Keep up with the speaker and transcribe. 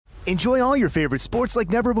Enjoy all your favorite sports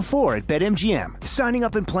like never before at BetMGM. Signing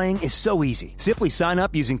up and playing is so easy. Simply sign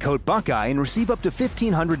up using code Buckeye and receive up to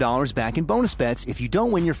 $1,500 back in bonus bets if you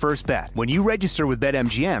don't win your first bet. When you register with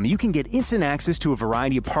BetMGM, you can get instant access to a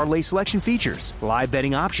variety of parlay selection features, live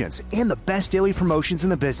betting options, and the best daily promotions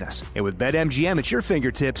in the business. And with BetMGM at your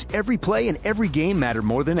fingertips, every play and every game matter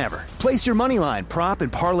more than ever. Place your moneyline, prop,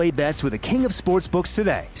 and parlay bets with the king of sportsbooks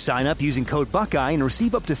today. Sign up using code Buckeye and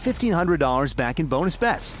receive up to $1,500 back in bonus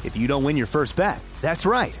bets if you don't win your first bet. That's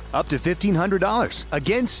right, up to $1,500.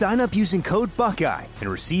 Again, sign up using code Buckeye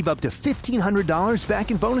and receive up to $1,500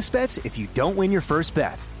 back in bonus bets if you don't win your first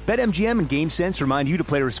bet. BetMGM and GameSense remind you to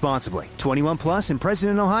play responsibly. 21 plus and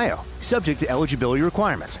present in Ohio. Subject to eligibility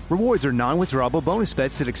requirements. Rewards are non-withdrawable bonus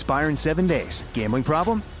bets that expire in 7 days. Gambling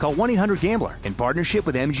problem? Call 1-800-GAMBLER in partnership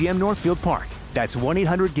with MGM Northfield Park. That's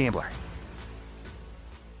 1-800-GAMBLER.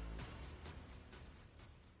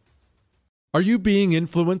 Are you being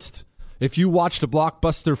influenced? If you watched a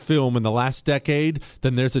blockbuster film in the last decade,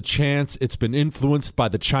 then there's a chance it's been influenced by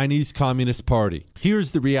the Chinese Communist Party.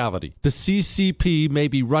 Here's the reality. The CCP may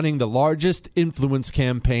be running the largest influence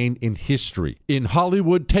campaign in history. In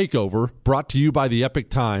Hollywood Takeover, brought to you by the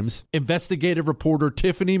Epoch Times, investigative reporter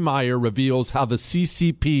Tiffany Meyer reveals how the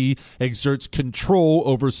CCP exerts control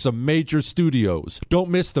over some major studios.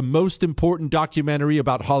 Don't miss the most important documentary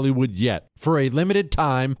about Hollywood yet. For a limited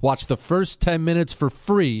time, watch the first 10 minutes for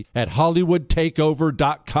free at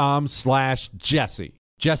HollywoodTakeover.com/Jesse.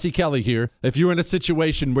 Jesse Kelly here. If you're in a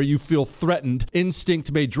situation where you feel threatened,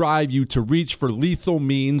 instinct may drive you to reach for lethal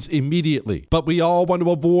means immediately. But we all want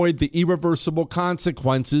to avoid the irreversible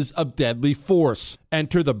consequences of deadly force.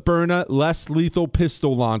 Enter the Byrna less lethal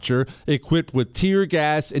pistol launcher equipped with tear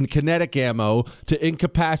gas and kinetic ammo to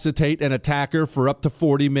incapacitate an attacker for up to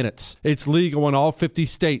 40 minutes. It's legal in all 50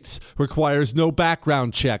 states, requires no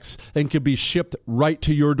background checks, and can be shipped right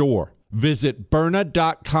to your door. Visit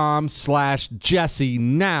Byrna.com/Jesse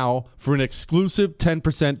now for an exclusive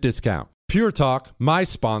 10% discount. Pure Talk, my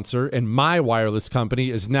sponsor and my wireless company,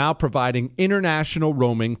 is now providing international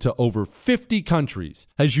roaming to over 50 countries.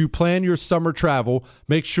 As you plan your summer travel,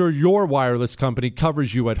 make sure your wireless company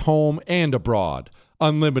covers you at home and abroad.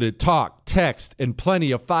 Unlimited talk, text, and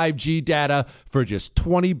plenty of 5G data for just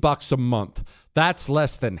 $20 a month. That's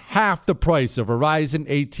less than half the price of Verizon,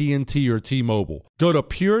 AT&T, or T-Mobile. Go to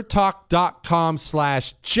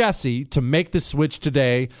puretalk.com/Jesse to make the switch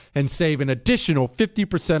today and save an additional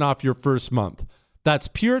 50% off your first month. That's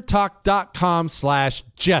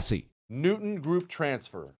puretalk.com/Jesse. Newton Group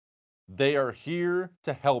Transfer. They are here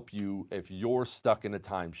to help you if you're stuck in a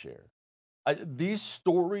timeshare. These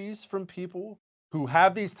stories from people who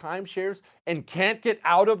have these timeshares and can't get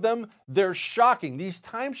out of them, they're shocking. These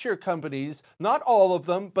timeshare companies, not all of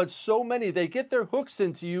them, but so many, they get their hooks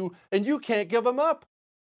into you and you can't give them up.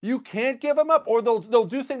 You can't give them up. Or they'll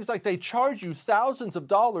do things like they charge you thousands of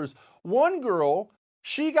dollars. One girl,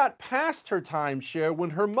 she got past her timeshare when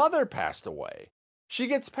her mother passed away. She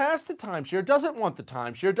gets past the timeshare, doesn't want the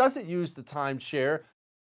timeshare, doesn't use the timeshare.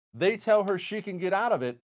 They tell her she can get out of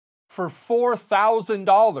it for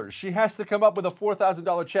 $4,000. She has to come up with a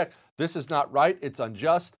 $4,000 check. This is not right. It's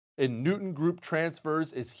unjust. And Newton Group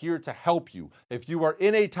Transfers is here to help you. If you are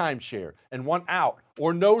in a timeshare and want out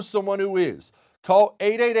or know someone who is, call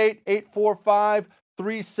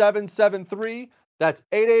 888-845-3773. That's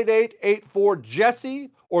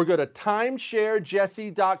 888-84-JESSE, or go to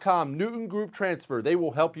timesharejesse.com. Newton Group Transfer. They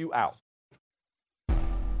will help you out.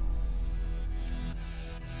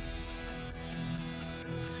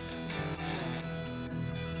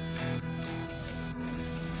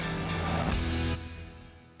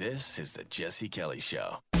 This is the Jesse Kelly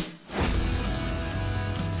Show.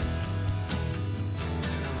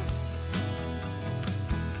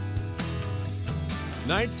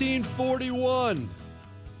 (1941)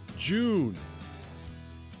 June.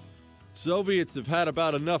 Soviets have had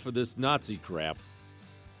about enough of this Nazi crap.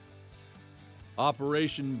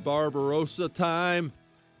 Operation Barbarossa time.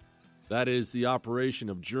 That is the operation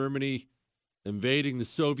of Germany invading the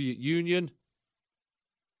Soviet Union.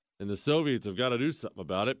 And the Soviets have got to do something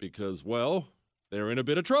about it because, well, they're in a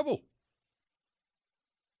bit of trouble.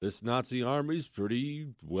 This Nazi army's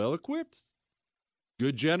pretty well equipped.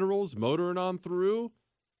 Good generals motoring on through.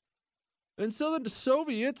 And so the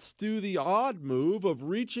Soviets do the odd move of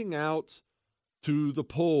reaching out to the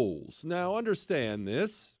Poles. Now, understand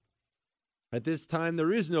this. At this time,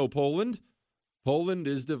 there is no Poland. Poland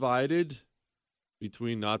is divided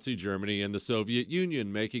between Nazi Germany and the Soviet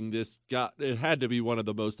Union, making this, it had to be one of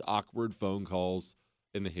the most awkward phone calls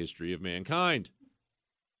in the history of mankind.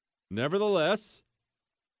 Nevertheless,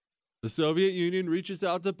 The Soviet Union reaches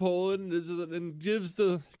out to Poland and gives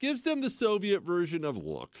them the Soviet version of,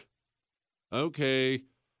 look, okay,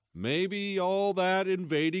 maybe all that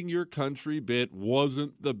invading your country bit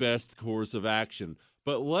wasn't the best course of action,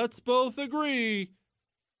 but let's both agree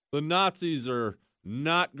the Nazis are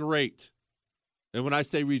not great. And when I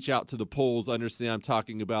say reach out to the Poles, understand I'm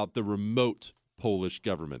talking about the remote Polish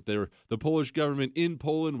government. The Polish government in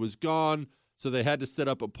Poland was gone, so they had to set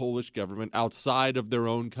up a Polish government outside of their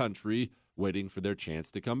own country, waiting for their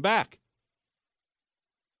chance to come back.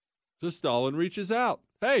 So Stalin reaches out.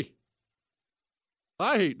 Hey,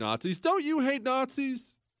 I hate Nazis. Don't you hate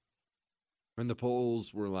Nazis? And the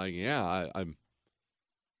Poles were like, yeah, I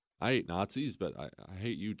hate Nazis, but I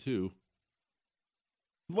hate you too.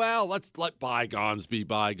 Well, let's let bygones be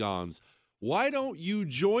bygones. Why don't you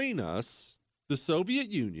join us, the Soviet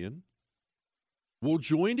Union? We'll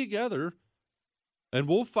join together and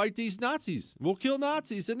we'll fight these Nazis. We'll kill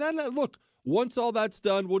Nazis. And then, look, once all that's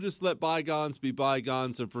done, we'll just let bygones be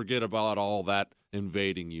bygones and forget about all that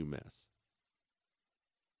invading you mess.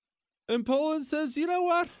 And Poland says, you know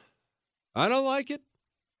what? I don't like it,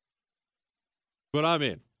 but I'm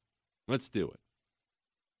in. Let's do it.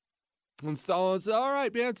 And Stalin said, all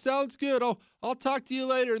right, man, sounds good. I'll talk to you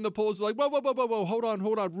later. And the Poles are like, whoa, hold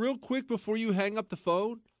on. Real quick before you hang up the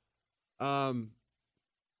phone.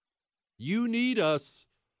 You need us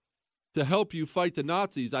to help you fight the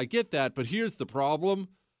Nazis. I get that, but here's the problem.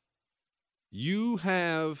 You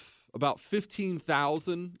have about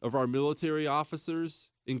 15,000 of our military officers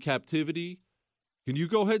in captivity. Can you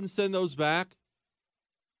go ahead and send those back?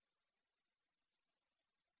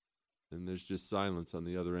 And there's just silence on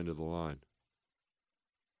the other end of the line.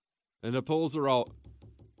 And the Poles are all,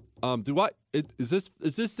 is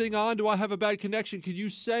this thing on? Do I have a bad connection? Can you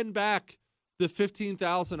send back the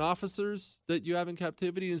 15,000 officers that you have in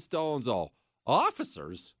captivity? And Stalin's all,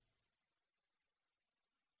 officers?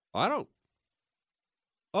 We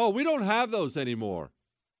don't have those anymore.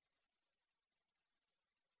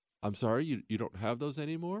 I'm sorry, you don't have those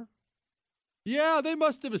anymore? Yeah, they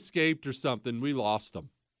must have escaped or something. We lost them.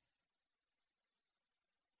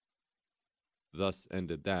 Thus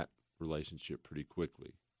ended that relationship pretty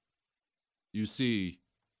quickly. You see,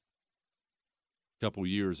 a couple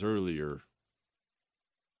years earlier,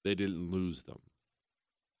 they didn't lose them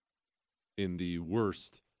in the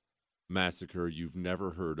worst massacre you've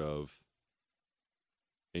never heard of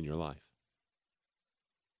in your life.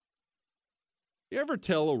 You ever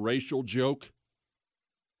tell a racial joke?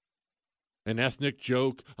 An ethnic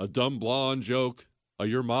joke? A dumb blonde joke? A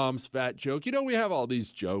your mom's fat joke? You know, we have all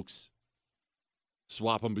these jokes.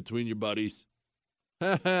 Swap them between your buddies.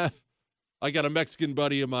 I got a Mexican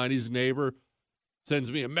buddy of mine, he's a neighbor. Sends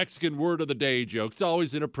me a Mexican word of the day joke. It's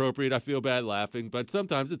always inappropriate. I feel bad laughing, but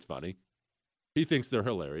sometimes it's funny. He thinks they're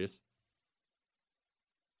hilarious.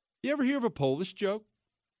 You ever hear of a Polish joke?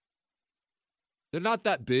 They're not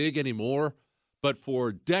that big anymore, but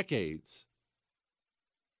for decades,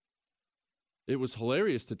 it was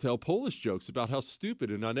hilarious to tell Polish jokes about how stupid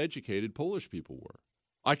and uneducated Polish people were.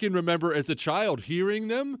 I can remember as a child hearing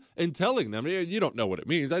them and telling them, you don't know what it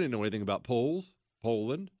means. I didn't know anything about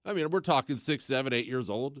Poland. I mean, we're talking 6, 7, 8 years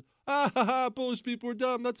old. Polish people are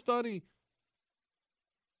dumb. That's funny.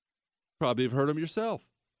 Probably have heard them yourself.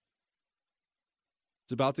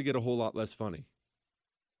 It's about to get a whole lot less funny.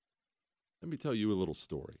 Let me tell you a little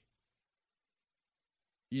story.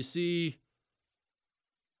 You see,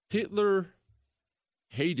 Hitler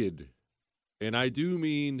hated, and I do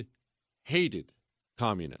mean hated,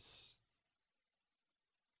 communists.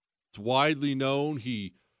 It's widely known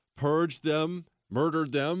he purged them,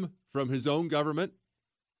 murdered them from his own government.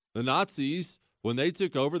 The Nazis, when they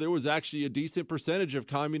took over, there was actually a decent percentage of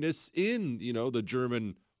communists in, the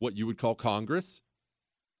German, what you would call Congress.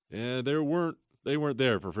 And they weren't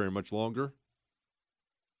there for very much longer.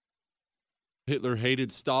 Hitler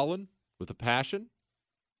hated Stalin with a passion,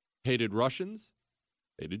 hated Russians,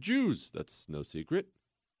 hated Jews. That's no secret.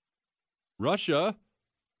 Russia,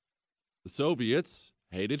 the Soviets,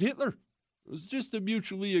 hated Hitler. It was just a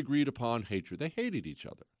mutually agreed upon hatred. They hated each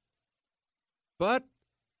other. But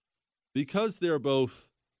because they're both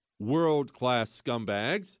world-class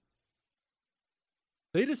scumbags,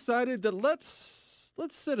 they decided that let's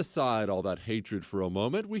set aside all that hatred for a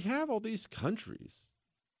moment. We have all these countries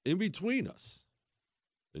in between us.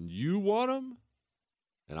 And you want them,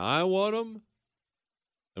 and I want them,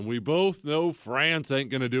 and we both know France ain't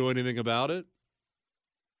going to do anything about it.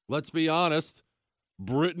 Let's be honest,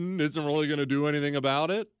 Britain isn't really going to do anything about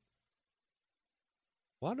it.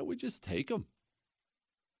 Why don't we just take them?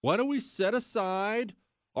 Why don't we set aside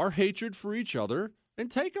our hatred for each other and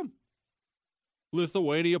take them?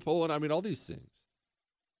 Lithuania, Poland, all these things.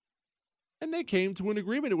 And they came to an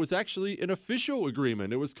agreement. It was actually an official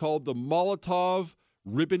agreement. It was called the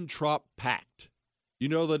Molotov-Ribbentrop Pact. You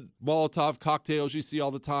know the Molotov cocktails you see all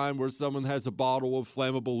the time where someone has a bottle of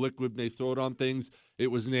flammable liquid and they throw it on things? It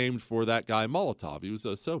was named for that guy Molotov. He was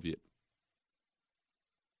a Soviet.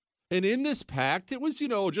 And in this pact, it was,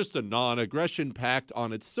 just a non-aggression pact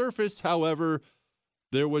on its surface. However,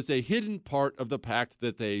 there was a hidden part of the pact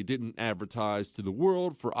that they didn't advertise to the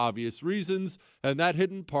world for obvious reasons. And that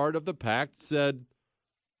hidden part of the pact said,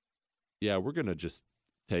 yeah, we're going to just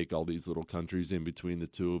take all these little countries in between the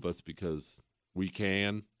two of us because we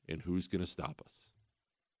can, and who's going to stop us?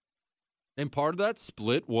 And part of that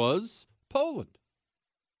split was Poland.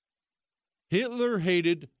 Hitler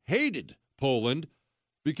hated Poland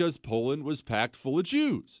because Poland was packed full of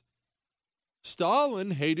Jews.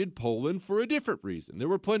 Stalin hated Poland for a different reason. There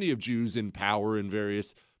were plenty of Jews in power in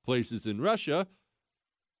various places in Russia.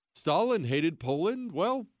 Stalin hated Poland,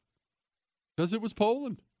 well, because it was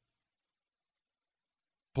Poland.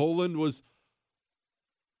 Poland was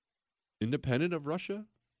independent of Russia.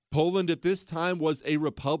 Poland at this time was a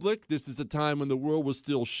republic. This is a time when the world was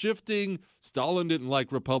still shifting. Stalin didn't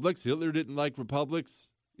like republics. Hitler didn't like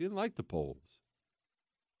republics. He didn't like the Poles.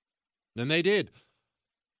 And they did.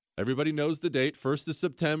 Everybody knows the date, 1st of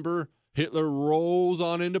September. Hitler rolls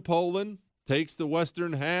on into Poland, takes the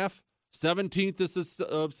western half. 17th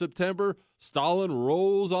of September, Stalin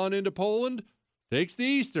rolls on into Poland, takes the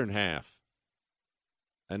eastern half.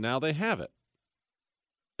 And now they have it.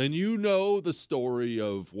 And you know the story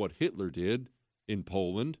of what Hitler did in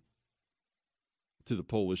Poland to the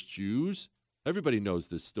Polish Jews. Everybody knows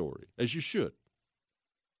this story, as you should.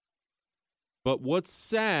 But what's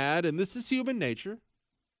sad, and this is human nature,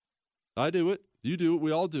 I do it, you do it,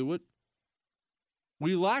 we all do it.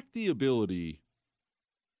 We lack the ability,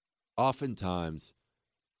 oftentimes,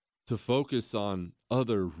 to focus on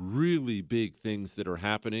other really big things that are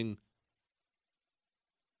happening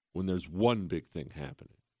when there's one big thing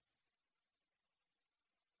happening.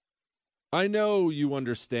 I know you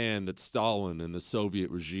understand that Stalin and the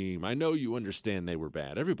Soviet regime, I know you understand they were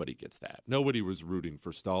bad. Everybody gets that. Nobody was rooting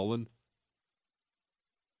for Stalin.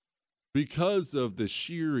 Because of the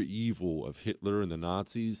sheer evil of Hitler and the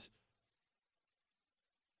Nazis,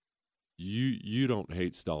 you don't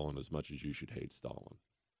hate Stalin as much as you should hate Stalin.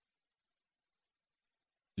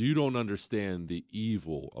 You don't understand the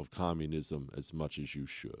evil of communism as much as you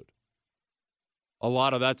should. A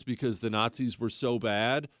lot of that's because the Nazis were so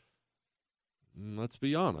bad. Let's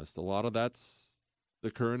be honest, a lot of that's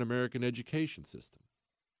the current American education system.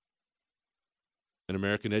 An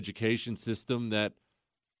American education system that,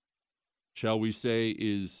 shall we say,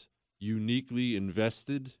 is uniquely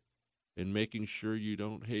invested in making sure you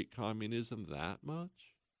don't hate communism that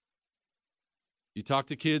much. You talk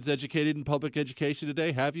to kids educated in public education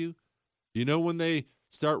today, have you? You know when they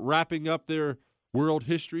start wrapping up their world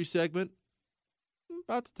history segment?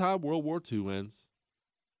 About the time World War II ends.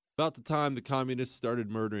 About the time the communists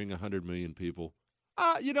started murdering 100 million people.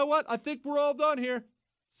 You know what? I think we're all done here.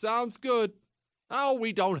 Sounds good. Oh,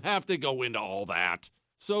 we don't have to go into all that.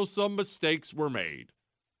 So some mistakes were made.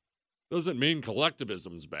 Doesn't mean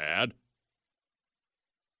collectivism's bad.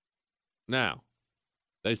 Now,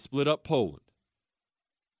 they split up Poland.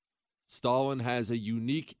 Stalin has a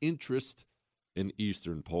unique interest in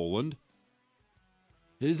Eastern Poland.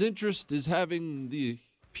 His interest is having the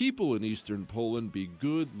people in Eastern Poland be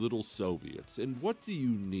good little Soviets. And what do you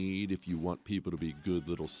need if you want people to be good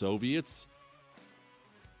little Soviets?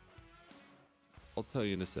 I'll tell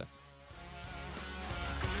you in a sec.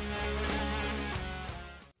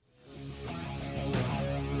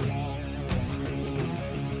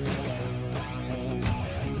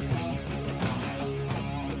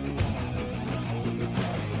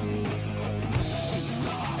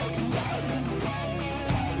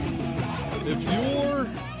 If you're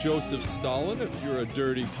Joseph Stalin, if you're a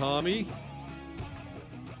dirty commie,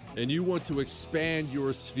 and you want to expand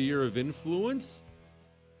your sphere of influence,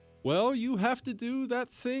 well, you have to do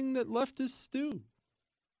that thing that leftists do.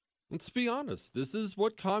 Let's be honest. This is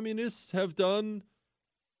what communists have done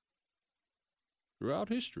throughout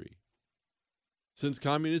history. Since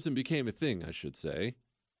communism became a thing, I should say.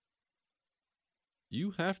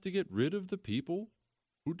 You have to get rid of the people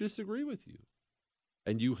who disagree with you.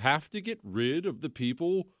 And you have to get rid of the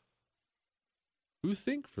people who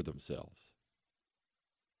think for themselves.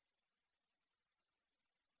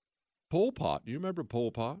 Pol Pot, you remember Pol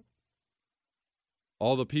Pot?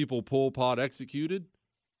 All the people Pol Pot executed?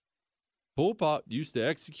 Pol Pot used to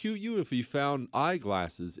execute you if he found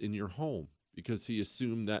eyeglasses in your home because he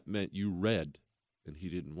assumed that meant you read and he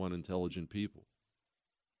didn't want intelligent people.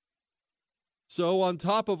 So on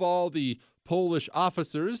top of all the Polish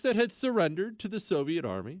officers that had surrendered to the Soviet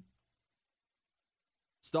army,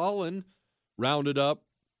 Stalin rounded up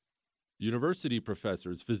university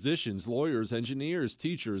professors, physicians, lawyers, engineers,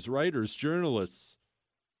 teachers, writers, journalists,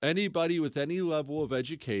 anybody with any level of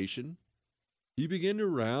education. He began to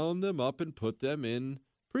round them up and put them in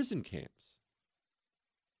prison camps.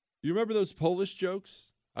 You remember those Polish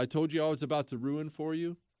jokes I told you I was about to ruin for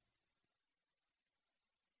you?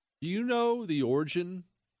 Do you know the origin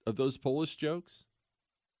of those Polish jokes?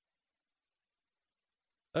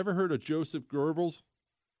 Ever heard of Joseph Goebbels?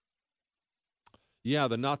 Yeah,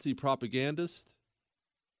 the Nazi propagandist.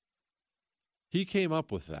 He came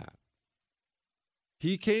up with that.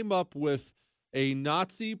 He came up with a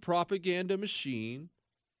Nazi propaganda machine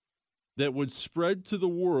that would spread to the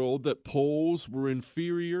world that Poles were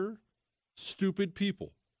inferior, stupid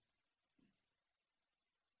people.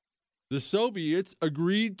 The Soviets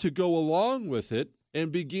agreed to go along with it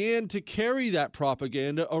and began to carry that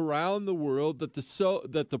propaganda around the world that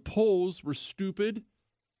the Poles were stupid,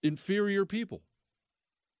 inferior people.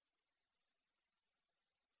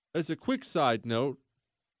 As a quick side note,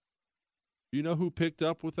 you know who picked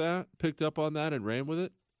up on that and ran with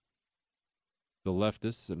it? The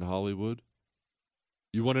leftists in Hollywood.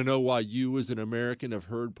 You want to know why you as an American have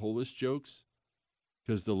heard Polish jokes?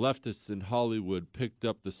 Because the leftists in Hollywood picked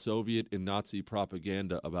up the Soviet and Nazi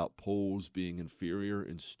propaganda about Poles being inferior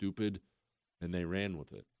and stupid, and they ran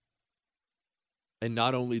with it. And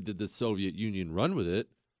not only did the Soviet Union run with it,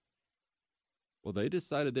 well, they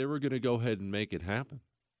decided they were going to go ahead and make it happen.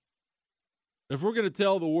 If we're going to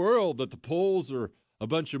tell the world that the Poles are a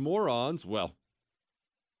bunch of morons, well,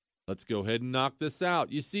 let's go ahead and knock this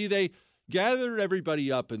out. You see, they gathered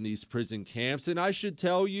everybody up in these prison camps, and I should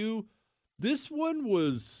tell you, this one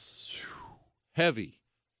was heavy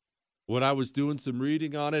when I was doing some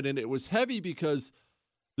reading on it, and it was heavy because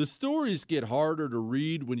the stories get harder to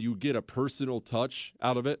read when you get a personal touch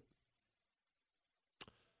out of it.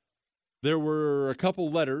 There were a couple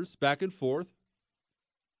letters back and forth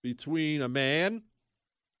between a man,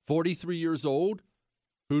 43 years old,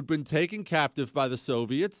 who'd been taken captive by the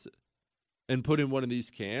Soviets and put in one of these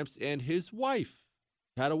camps, and his wife.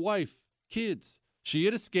 Had a wife, kids. She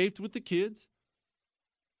had escaped with the kids.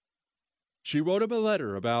 She wrote him a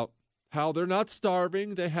letter about how they're not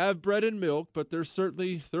starving, they have bread and milk, but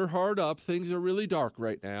they're hard up. Things are really dark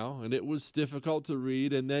right now, and it was difficult to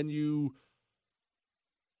read. And then you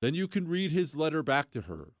can read his letter back to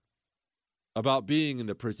her about being in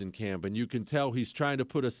the prison camp, and you can tell he's trying to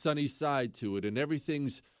put a sunny side to it, and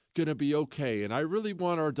everything's going to be okay. And I really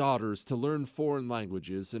want our daughters to learn foreign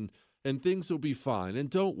languages, and things will be fine. And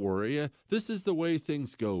don't worry, this is the way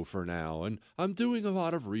things go for now, and I'm doing a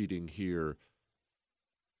lot of reading here.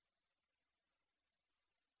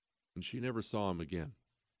 And she never saw him again.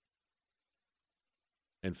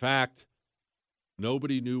 In fact,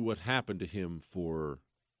 nobody knew what happened to him for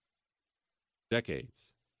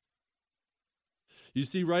decades. You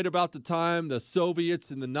see, right about the time the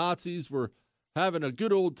Soviets and the Nazis were having a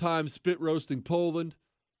good old time spit roasting Poland,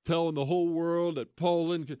 telling the whole world that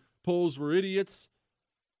Poles were idiots,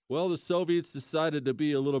 well, the Soviets decided to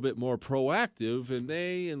be a little bit more proactive, and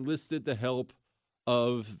they enlisted the help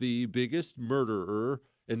of the biggest murderer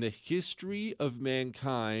in the history of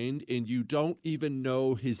mankind, and you don't even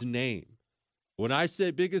know his name. When I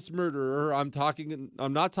say biggest murderer, I'm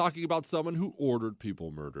not talking about someone who ordered people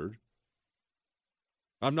murdered.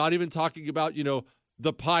 I'm not even talking about,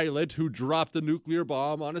 the pilot who dropped a nuclear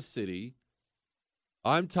bomb on a city.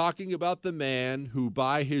 I'm talking about the man who,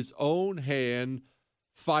 by his own hand,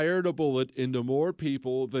 fired a bullet into more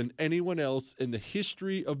people than anyone else in the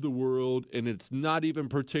history of the world, and it's not even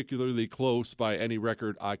particularly close by any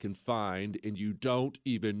record I can find, and you don't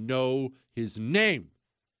even know his name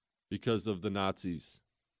because of the Nazis.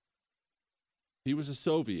 He was a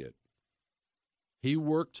Soviet. He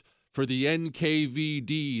worked for the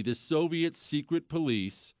NKVD, the Soviet secret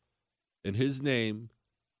police, and his name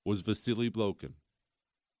was Vasily Blokhin.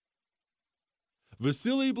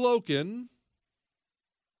 Vasily Blokhin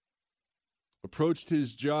approached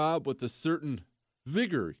his job with a certain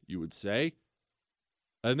vigor, you would say,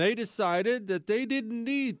 and they decided that they didn't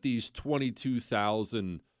need these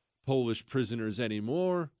 22,000 Polish prisoners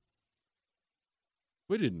anymore.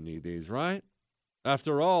 We didn't need these, right?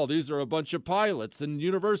 After all, these are a bunch of pilots and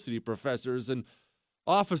university professors and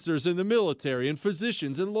officers in the military and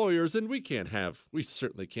physicians and lawyers, and we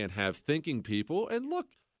certainly can't have thinking people. And look,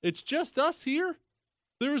 it's just us here.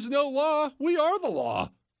 There's no law. We are the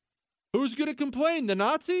law. Who's going to complain? The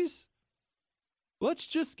Nazis? Let's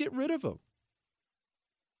just get rid of them.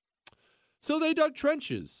 So they dug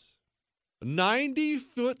trenches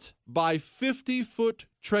 90-foot by 50-foot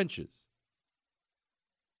trenches.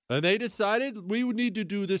 And they decided we would need to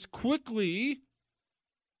do this quickly,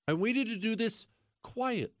 and we need to do this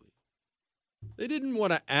quietly. They didn't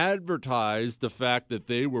want to advertise the fact that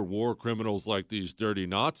they were war criminals like these dirty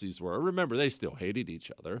Nazis were. Remember, they still hated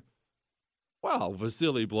each other. Well,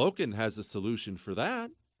 Vasily Blokhin has a solution for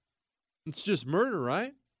that. It's just murder,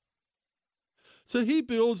 right? So he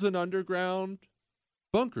builds an underground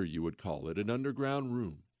bunker, you would call it, an underground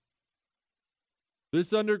room.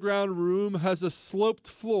 This underground room has a sloped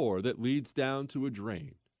floor that leads down to a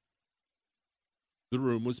drain. The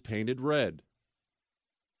room was painted red.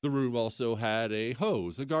 The room also had a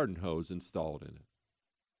hose, a garden hose, installed in it.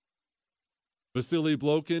 Vasily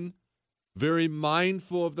Blokhin, very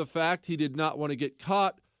mindful of the fact he did not want to get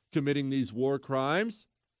caught committing these war crimes,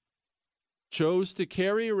 chose to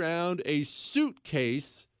carry around a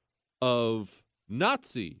suitcase of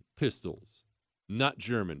Nazi pistols, not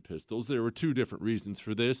German pistols. There were two different reasons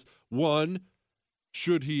for this. One,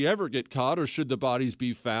 should he ever get caught or should the bodies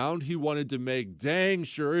be found, he wanted to make dang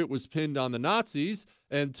sure it was pinned on the Nazis.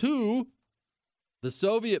 And two, the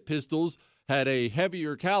Soviet pistols had a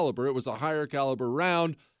heavier caliber. It was a higher caliber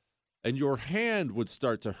round, and your hand would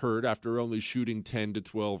start to hurt after only shooting 10 to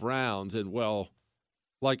 12 rounds. And, well,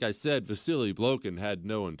 like I said, Vasily Blokhin had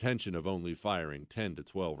no intention of only firing 10 to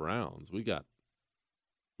 12 rounds. We got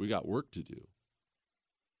work to do.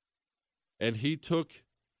 And he took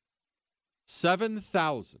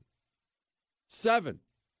 7,000, 7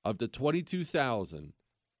 of the 22,000.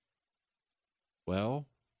 Well,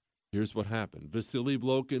 here's what happened. Vasily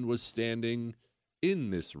Blokhin was standing in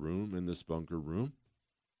this room, in this bunker room.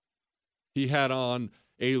 He had on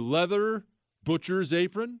a leather butcher's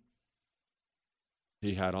apron.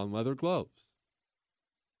 He had on leather gloves.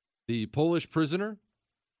 The Polish prisoner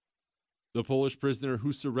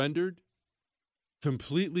who surrendered,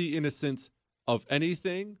 completely innocent of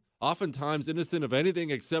anything, oftentimes innocent of anything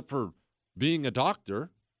except for being a doctor,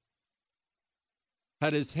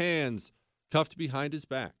 had his hands cuffed behind his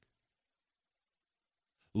back,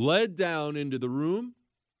 led down into the room,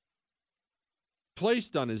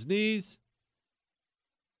 placed on his knees,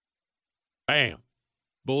 bam,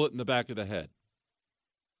 bullet in the back of the head.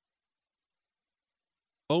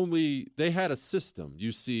 Only they had a system.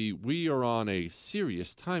 You see, we are on a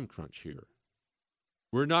serious time crunch here.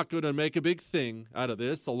 We're not going to make a big thing out of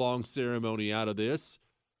this, a long ceremony out of this.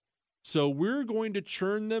 So we're going to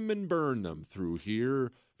churn them and burn them through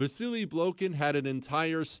here. Vasily Blokhin had an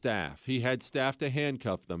entire staff. He had staff to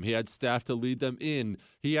handcuff them. He had staff to lead them in.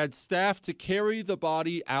 He had staff to carry the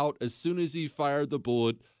body out as soon as he fired the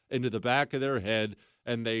bullet into the back of their head.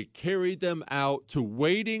 And they carried them out to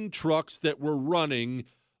waiting trucks that were running,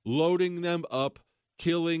 loading them up,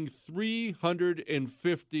 killing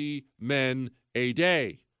 350 men a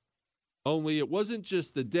day. Only it wasn't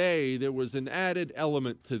just a day. There was an added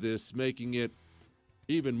element to this, making it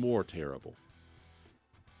even more terrible.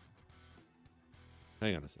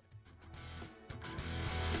 Hang on a second.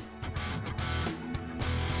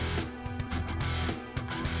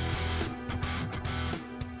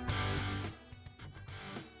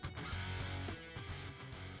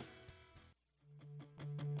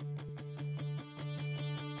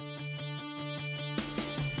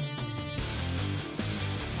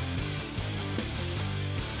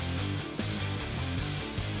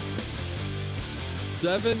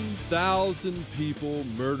 7,000 people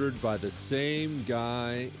murdered by the same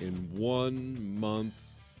guy in 1 month,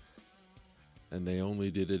 and they only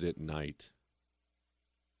did it at night.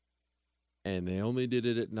 And they only did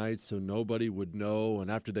it at night so nobody would know. And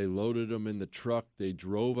after they loaded them in the truck, they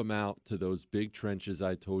drove them out to those big trenches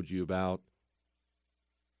I told you about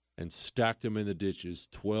and stacked them in the ditches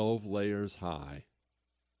 12 layers high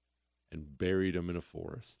and buried them in a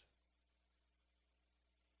forest.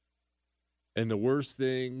 And the worst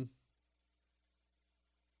thing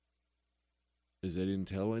is they didn't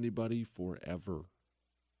tell anybody forever.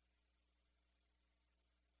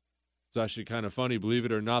 It's actually kind of funny, believe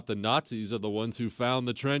it or not, the Nazis are the ones who found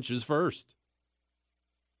the trenches first.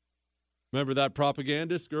 Remember that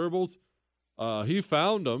propagandist, Goebbels? He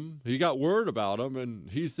found them. He got word about them, and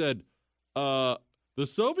he said, the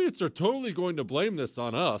Soviets are totally going to blame this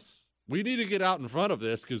on us. We need to get out in front of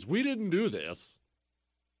this because we didn't do this.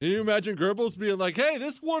 Can you imagine Goebbels being like, hey,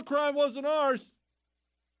 this war crime wasn't ours?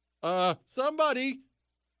 Somebody.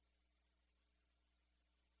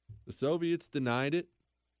 The Soviets denied it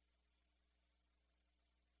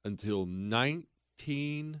until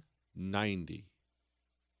 1990.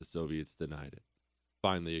 The Soviets denied it,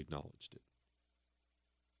 finally acknowledged it.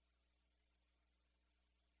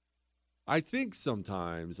 I think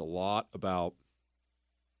sometimes a lot about,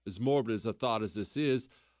 as morbid as a thought as this is,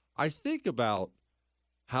 I think about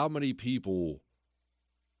how many people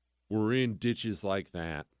were in ditches like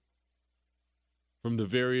that from the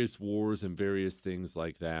various wars and various things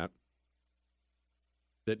like that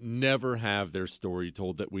never have their story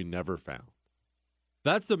told, that we never found.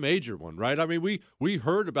 That's a major one, right? I mean, we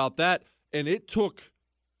heard about that, and it took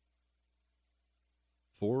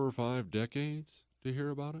 4 or 5 decades to hear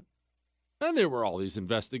about it. And there were all these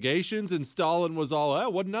investigations, and Stalin was all,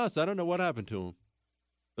 it wasn't us. I don't know what happened to him.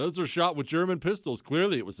 Those were shot with German pistols.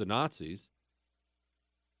 Clearly it was the Nazis.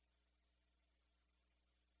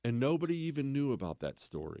 And nobody even knew about that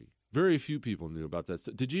story. Very few people knew about that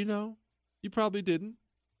story. Did you know? You probably didn't,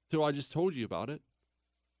 till I just told you about it.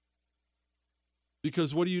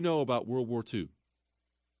 Because what do you know about World War II?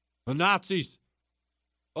 The Nazis.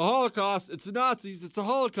 A Holocaust. It's the Nazis. It's a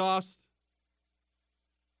Holocaust.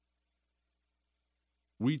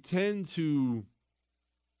 We tend to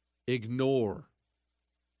ignore.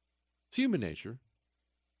 It's human nature.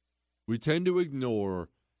 We tend to ignore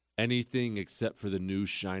anything except for the new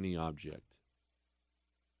shiny object.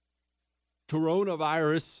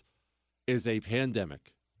 Coronavirus is a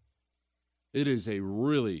pandemic. It is a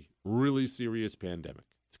really, really serious pandemic.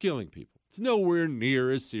 It's killing people. It's nowhere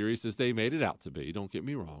near as serious as they made it out to be, don't get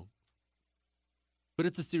me wrong. But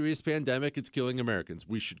it's a serious pandemic. It's killing Americans.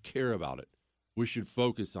 We should care about it. We should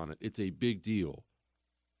focus on it. It's a big deal.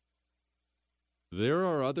 There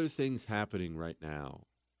are other things happening right now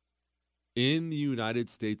in the United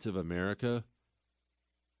States of America,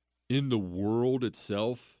 in the world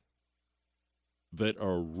itself, that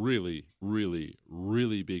are really, really,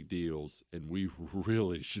 really big deals, and we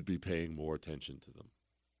really should be paying more attention to them.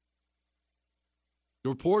 The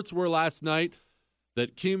reports were last night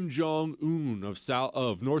that Kim Jong-un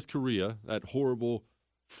of North Korea, that horrible,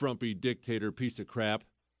 frumpy dictator piece of crap,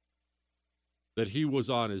 that he was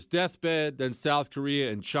on his deathbed. Then South Korea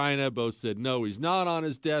and China both said, no, he's not on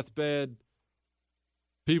his deathbed.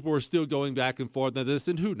 People are still going back and forth on this,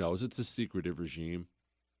 and who knows? It's a secretive regime.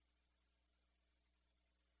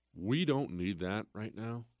 We don't need that right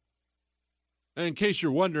now. And in case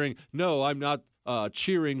you're wondering, no, I'm not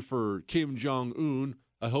cheering for Kim Jong-un.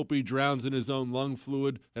 I hope he drowns in his own lung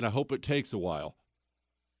fluid, and I hope it takes a while.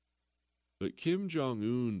 But Kim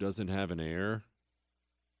Jong-un doesn't have an heir.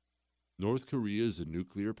 North Korea is a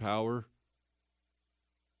nuclear power.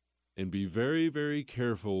 And be very, very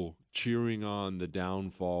careful cheering on the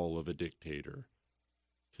downfall of a dictator.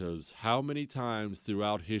 Because how many times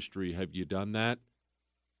throughout history have you done that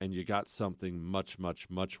and you got something much, much,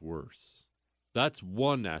 much worse? That's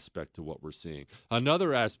one aspect to what we're seeing.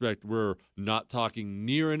 Another aspect we're not talking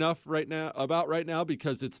near enough right now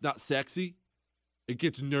because it's not sexy. It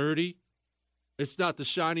gets nerdy. It's not the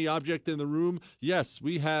shiny object in the room. Yes,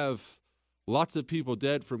 we have lots of people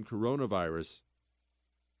dead from coronavirus.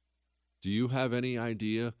 Do you have any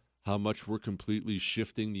idea how much we're completely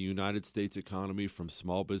shifting the United States economy from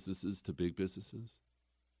small businesses to big businesses?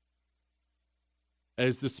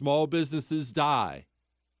 As the small businesses die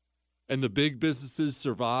and the big businesses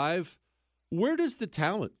survive, where does the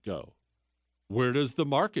talent go? Where does the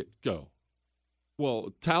market go?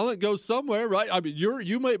 Well, talent goes somewhere, right? I mean,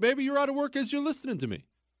 maybe you're out of work as you're listening to me.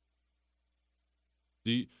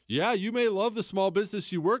 You may love the small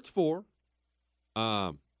business you worked for.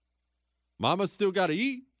 Mama still got to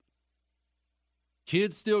eat.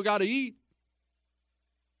 Kids still got to eat.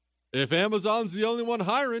 If Amazon's the only one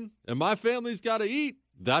hiring and my family's got to eat,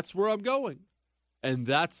 that's where I'm going. And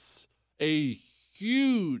that's a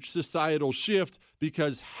huge societal shift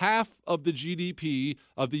because half of the GDP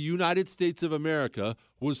of the United States of America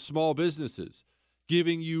was small businesses,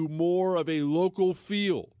 giving you more of a local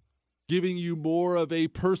feel, giving you more of a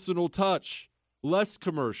personal touch, less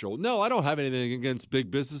commercial. No, I don't have anything against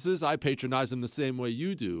big businesses. I patronize them the same way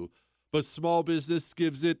you do. But small business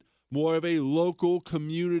gives it more of a local,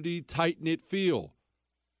 community, tight-knit feel.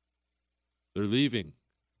 They're leaving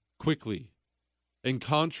quickly. And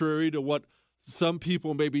contrary to what some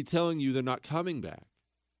people may be telling you, they're not coming back.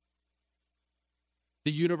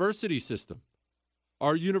 The university system.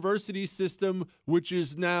 Our university system, which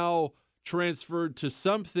is now transferred to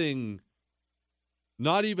something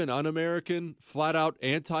not even un-American, flat-out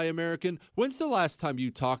anti-American. When's the last time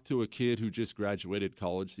you talked to a kid who just graduated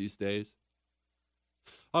college these days?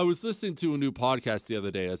 I was listening to a new podcast the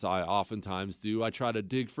other day, as I oftentimes do. I try to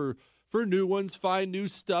dig for new ones, find new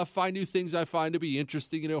stuff, find new things I find to be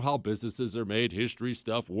interesting. You know, how businesses are made, history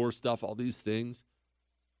stuff, war stuff, all these things.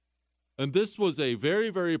 And this was a very,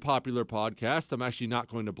 very popular podcast. I'm actually not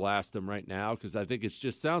going to blast them right now because I think it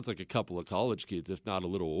just sounds like a couple of college kids, if not a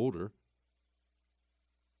little older.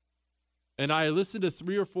 And I listened to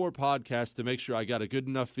 3 or 4 podcasts to make sure I got a good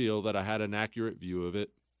enough feel that I had an accurate view of it.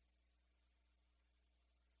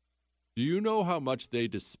 Do you know how much they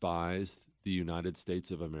despised the United States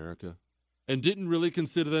of America and didn't really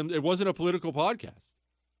consider them? It wasn't a political podcast.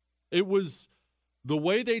 It was the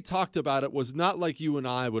way they talked about it was not like you and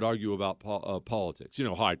I would argue about politics. You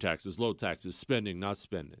know, high taxes, low taxes, spending, not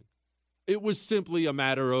spending. It was simply a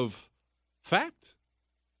matter of fact.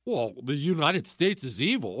 Well, the United States is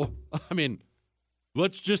evil. I mean,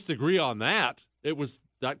 let's just agree on that. It was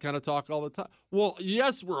that kind of talk all the time. Well,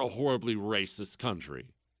 yes, we're a horribly racist country.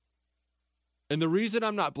 And the reason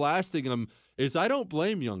I'm not blasting them is I don't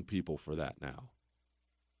blame young people for that now.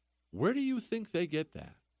 Where do you think they get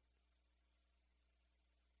that?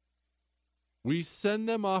 We send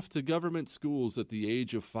them off to government schools at the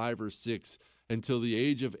age of 5 or 6 until the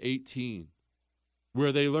age of 18,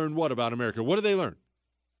 where they learn what about America? What do they learn?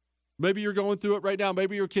 Maybe you're going through it right now.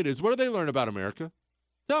 Maybe your kid is. What do they learn about America?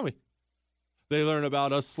 Tell me. They learn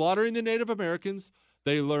about us slaughtering the Native Americans.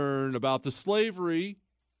 They learn about the slavery.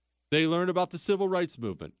 They learn about the civil rights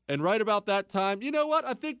movement. And right about that time, you know what?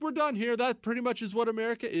 I think we're done here. That pretty much is what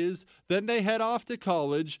America is. Then they head off to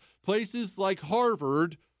college, places like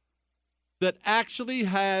Harvard, that actually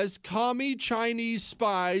has commie Chinese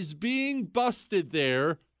spies being busted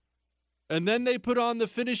there, and then they put on the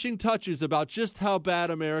finishing touches about just how bad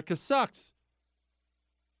America sucks.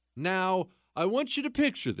 Now, I want you to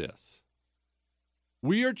picture this.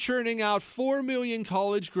 We are churning out 4 million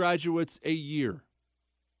college graduates a year.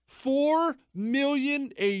 4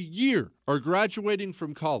 million a year are graduating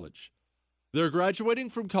from college. They're graduating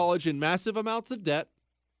from college in massive amounts of debt.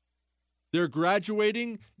 They're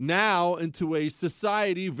graduating now into a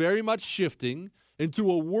society very much shifting, into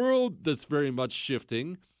a world that's very much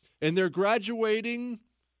shifting, and they're graduating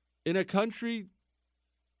in a country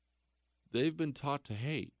they've been taught to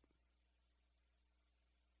hate.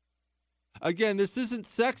 Again, this isn't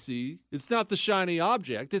sexy. It's not the shiny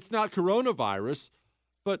object. It's not coronavirus.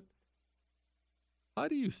 But how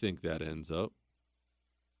do you think that ends up?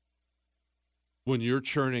 When you're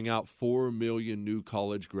churning out 4 million new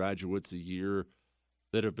college graduates a year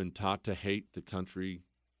that have been taught to hate the country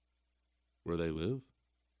where they live?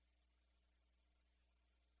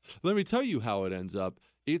 Let me tell you how it ends up.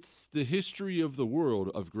 It's the history of the world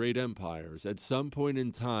of great empires. At some point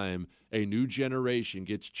in time, a new generation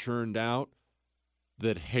gets churned out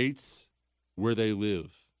that hates where they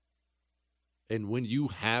live. And when you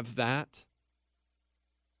have that,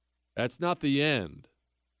 that's not the end.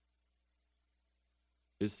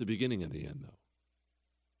 It's the beginning of the end, though.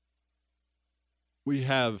 We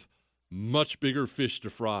have much bigger fish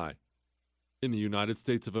to fry in the United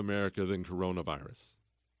States of America than coronavirus.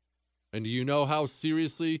 And do you know how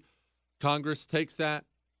seriously Congress takes that?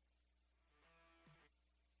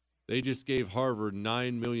 They just gave Harvard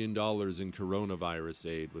 $9 million in coronavirus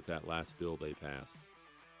aid with that last bill they passed.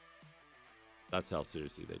 That's how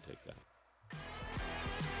seriously they take that.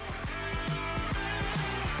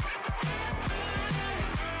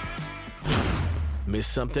 Miss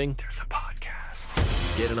something? There's a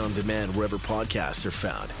podcast. Get it on demand wherever podcasts are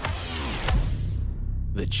found.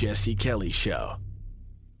 The Jesse Kelly Show.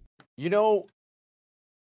 You know,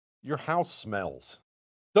 your house smells.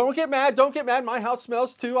 Don't get mad. Don't get mad. My house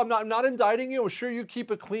smells too. I'm not indicting you. I'm sure you keep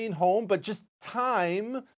a clean home, but just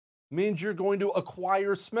time means you're going to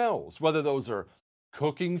acquire smells, whether those are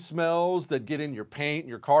cooking smells that get in your paint,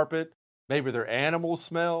 your carpet, maybe they're animal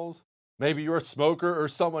smells. Maybe you're a smoker or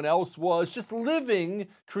someone else was. Just living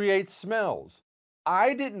creates smells.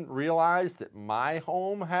 I didn't realize that my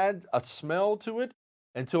home had a smell to it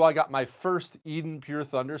until I got my first Eden Pure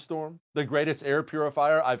Thunderstorm, the greatest air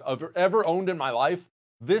purifier I've ever owned in my life.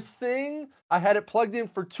 This thing, I had it plugged in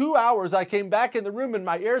for 2 hours. I came back in the room and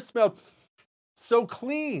my air smelled so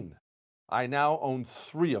clean. I now own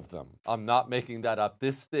 3 of them. I'm not making that up.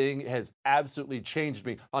 This thing has absolutely changed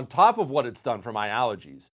me on top of what it's done for my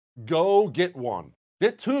allergies. Go get one.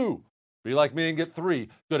 Get 2. Be like me and get 3.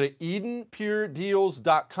 Go to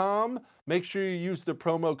EdenPureDeals.com. Make sure you use the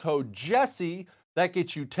promo code Jesse. That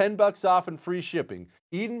gets you $10 off and free shipping.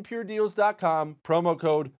 EdenPureDeals.com, promo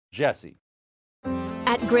code Jesse.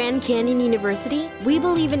 At Grand Canyon University, we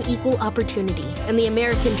believe in equal opportunity, and the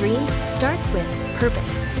American dream starts with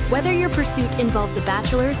purpose. Whether your pursuit involves a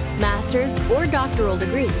bachelor's, master's, or doctoral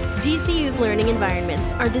degree, GCU's learning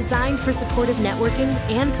environments are designed for supportive networking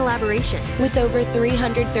and collaboration. With over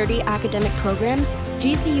 330 academic programs,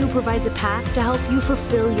 GCU provides a path to help you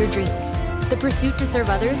fulfill your dreams. The pursuit to serve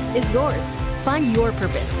others is yours. Find your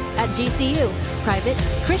purpose at GCU. Private,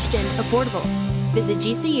 Christian, affordable. Visit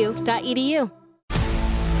gcu.edu.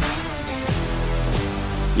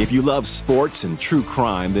 If you love sports and true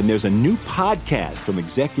crime, then there's a new podcast from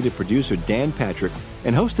executive producer Dan Patrick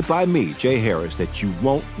and hosted by me, Jay Harris, that you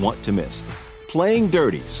won't want to miss. Playing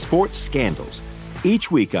Dirty: Sports Scandals. Each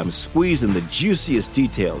week, I'm squeezing the juiciest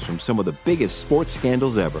details from some of the biggest sports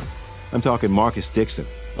scandals ever. I'm talking Marcus Dixon,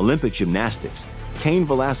 Olympic gymnastics, Cain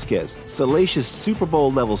Velasquez, salacious Super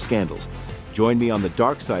Bowl-level scandals. Join me on the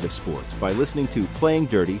dark side of sports by listening to Playing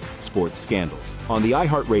Dirty: Sports Scandals on the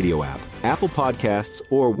iHeartRadio app, Apple Podcasts,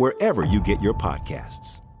 or wherever you get your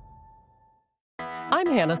podcasts. I'm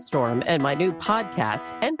Hannah Storm, and my new podcast,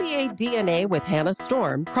 NBA DNA with Hannah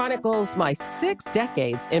Storm, chronicles my 6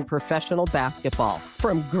 decades in professional basketball.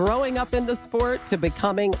 From growing up in the sport to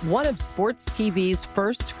becoming one of sports TV's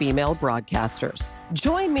first female broadcasters.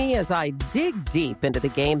 Join me as I dig deep into the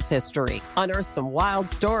game's history, unearth some wild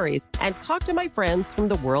stories, and talk to my friends from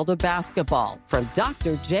the world of basketball, from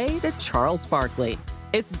Dr. J to Charles Barkley.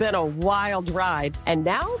 It's been a wild ride, and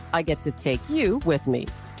now I get to take you with me.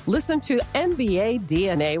 Listen to NBA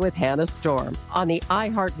DNA with Hannah Storm on the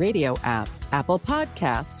iHeartRadio app, Apple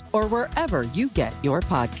Podcasts, or wherever you get your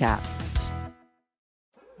podcasts.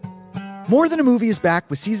 More Than a Movie is back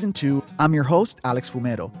with Season 2. I'm your host, Alex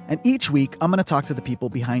Fumero, and each week I'm going to talk to the people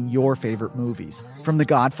behind your favorite movies. From The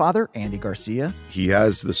Godfather, Andy Garcia. He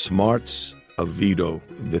has the smarts of Vito,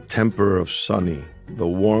 the temper of Sonny, the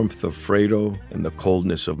warmth of Fredo, and the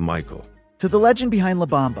coldness of Michael. To the legend behind La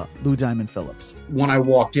Bamba, Lou Diamond Phillips. When I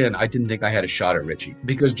walked in, I didn't think I had a shot at Richie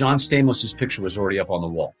because John Stamos' picture was already up on the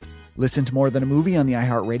wall. Listen to More Than a Movie on the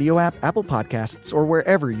iHeartRadio app, Apple Podcasts, or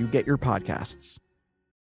wherever you get your podcasts.